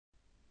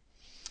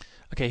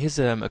Okay, here's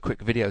a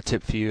quick video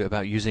tip for you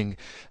about using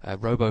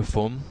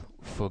RoboForm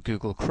for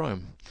Google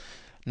Chrome.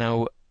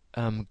 Now,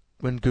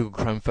 when Google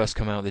Chrome first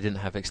came out, they didn't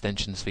have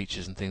extensions,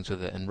 features, and things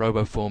with it, and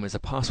RoboForm is a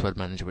password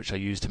manager which I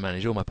use to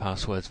manage all my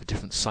passwords for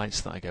different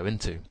sites that I go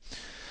into.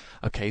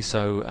 Okay,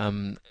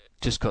 so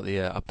just got the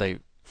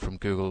update from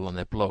Google on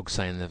their blog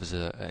saying there was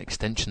a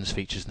extensions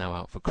features now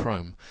out for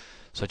Chrome.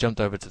 So I jumped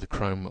over to the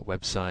Chrome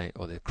website,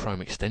 or the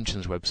Chrome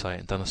extensions website,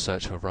 and done a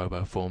search for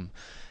RoboForm,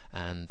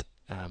 and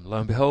lo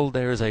and behold,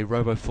 there is a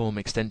RoboForm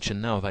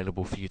extension now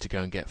available for you to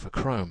go and get for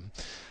Chrome.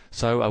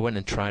 So I went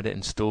and tried it,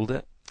 installed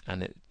it,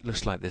 and it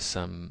looks like this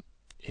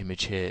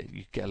image here.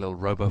 You get a little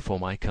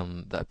RoboForm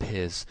icon that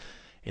appears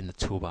in the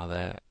toolbar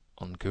there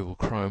on Google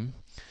Chrome.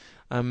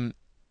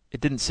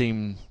 It didn't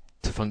seem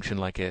to function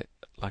like I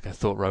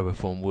thought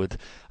RoboForm would.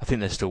 I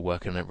think they're still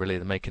working on it. Really,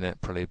 they're making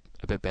it probably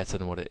a bit better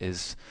than what it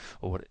is,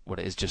 or what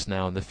it is just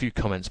now. And the few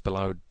comments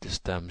below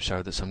just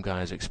show that some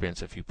guys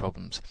experienced a few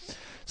problems.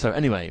 So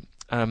anyway,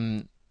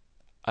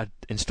 I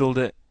installed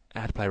it, I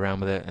had to play around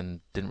with it,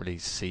 and didn't really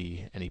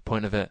see any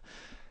point of it.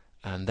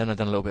 And then I've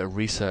done a little bit of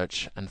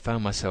research and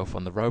found myself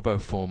on the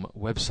RoboForm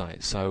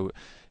website. So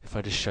if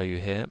I just show you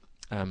here,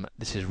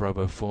 this is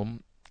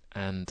RoboForm,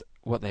 and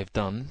what they've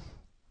done,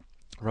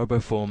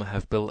 RoboForm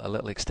have built a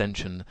little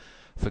extension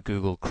for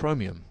Google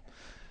Chromium.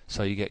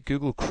 So you get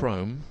Google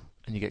Chrome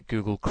and you get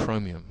Google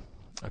Chromium.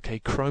 Okay,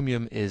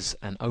 Chromium is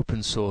an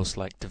open source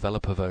like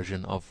developer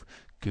version of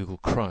Google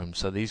Chrome.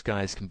 So these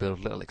guys can build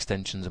little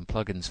extensions and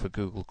plugins for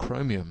Google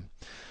Chromium.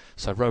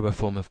 So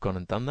RoboForm have gone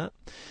and done that.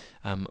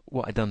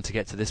 What I've done to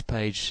get to this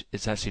page,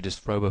 it's actually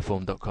just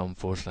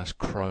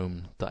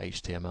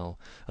roboform.com/chrome.html.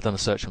 I've done a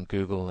search on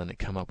Google and it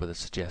came up with a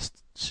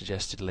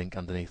suggested link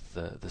underneath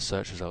the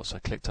search results. So I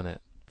clicked on it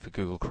for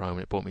Google Chrome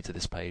and it brought me to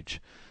this page.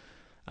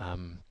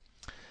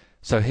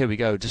 So here we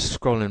go, just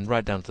scrolling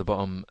right down to the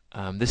bottom.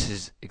 This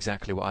is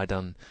exactly what I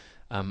done.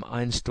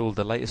 I installed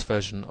the latest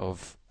version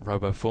of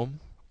RoboForm.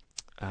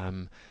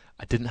 I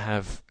didn't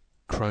have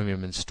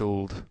Chromium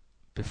installed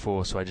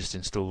before, so I just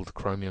installed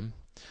Chromium,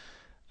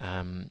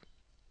 and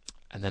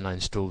then I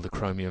installed the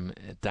Chromium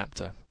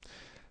adapter.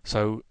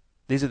 So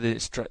this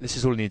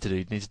is all you need to do.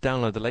 You need to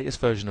download the latest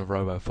version of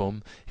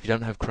RoboForm. If you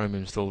don't have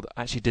Chromium installed,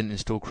 I actually didn't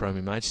install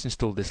Chromium. I just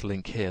installed this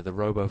link here, the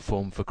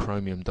RoboForm for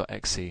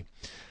Chromium.exe,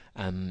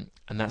 and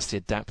that's the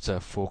adapter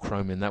for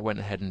Chromium. That went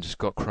ahead and just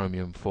got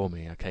Chromium for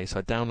me. Okay, so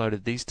I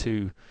downloaded these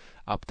two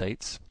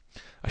updates.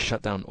 I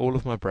shut down all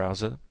of my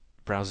browsers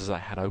I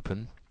had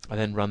open. I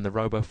then run the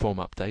RoboForm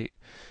update,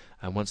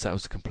 and once that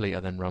was complete, I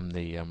then run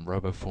the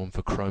RoboForm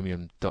for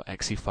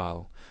Chromium.exe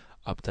file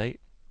update,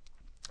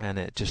 and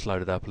it just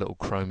loaded up. A little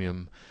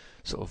Chromium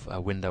sort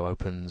of window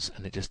opens,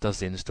 and it just does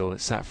the install.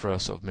 It sat for a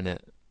sort of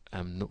minute,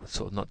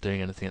 sort of not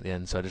doing anything at the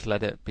end. So I just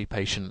let it be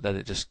patient, let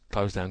it just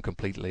close down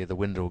completely. The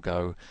window will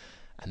go,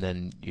 and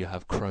then you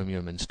have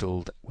Chromium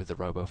installed with the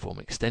RoboForm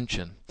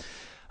extension.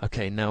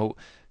 Okay, now,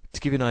 to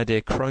give you an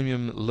idea,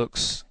 Chromium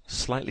looks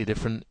slightly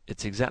different.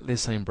 It's exactly the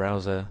same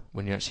browser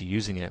when you're actually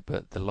using it,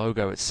 but the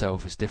logo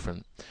itself is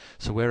different.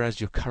 So whereas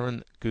your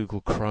current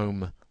Google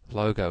Chrome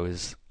logo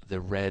is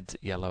the red,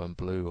 yellow, and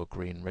blue, or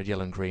green, red,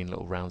 yellow, and green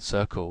little round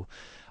circle,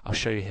 I'll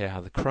show you here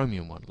how the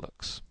Chromium one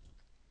looks.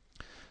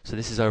 So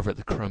this is over at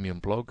the Chromium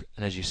blog,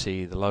 and as you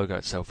see, the logo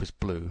itself is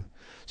blue.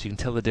 So you can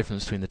tell the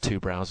difference between the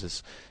two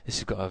browsers. This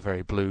has got a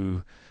very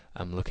blue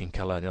looking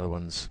color, and the other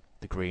one's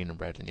the green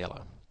and red and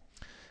yellow.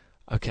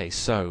 Okay,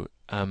 so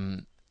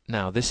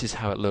now this is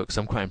how it looks.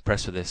 I'm quite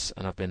impressed with this,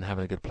 and I've been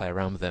having a good play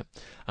around with it.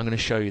 I'm going to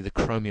show you the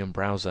Chromium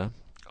browser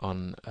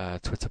on a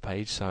Twitter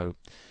page. So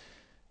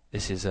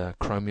this is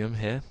Chromium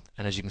here,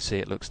 and as you can see,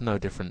 it looks no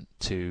different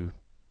to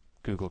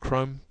Google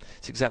Chrome.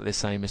 It's exactly the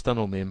same. It's done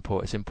all my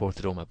import. It's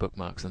imported all my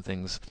bookmarks and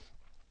things.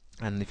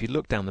 And if you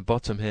look down the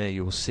bottom here,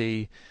 you will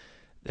see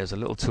there's a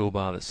little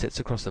toolbar that sits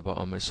across the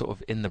bottom. It's sort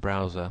of in the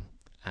browser,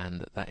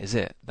 and that is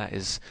it. That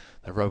is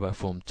the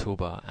RoboForm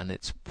toolbar, and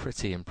it's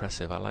pretty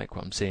impressive. I like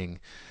what I'm seeing.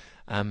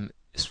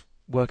 It's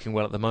working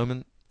well at the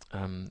moment.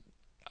 I'm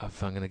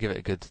going to give it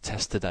a good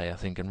test today, I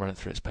think, and run it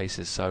through its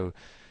paces. So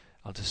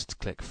I'll just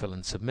click Fill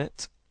and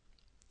Submit,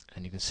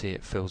 and you can see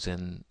it fills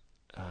in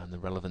the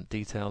relevant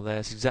detail there.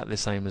 It's exactly the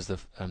same as the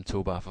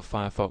toolbar for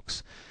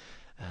Firefox,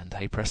 and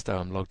hey presto,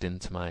 I'm logged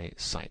into my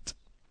site,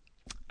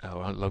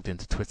 or I'm logged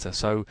into Twitter.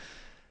 So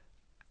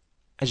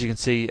as you can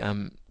see,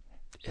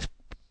 it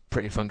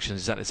pretty functions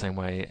exactly the same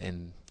way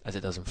as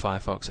it does in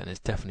Firefox, and it's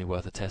definitely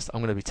worth a test.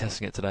 I'm going to be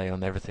testing it today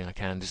on everything I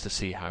can just to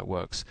see how it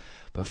works.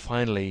 But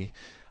finally,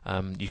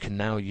 you can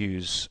now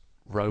use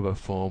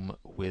RoboForm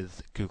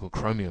with Google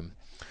Chromium,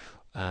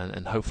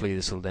 and hopefully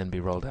this will then be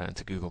rolled out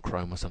into Google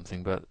Chrome or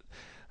something. But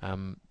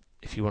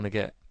if you want to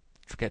get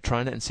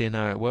trying it and seeing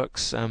how it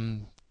works,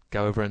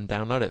 go over and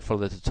download it,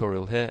 follow the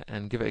tutorial here,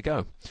 and give it a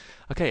go.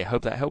 Okay, I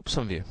hope that helps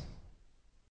some of you.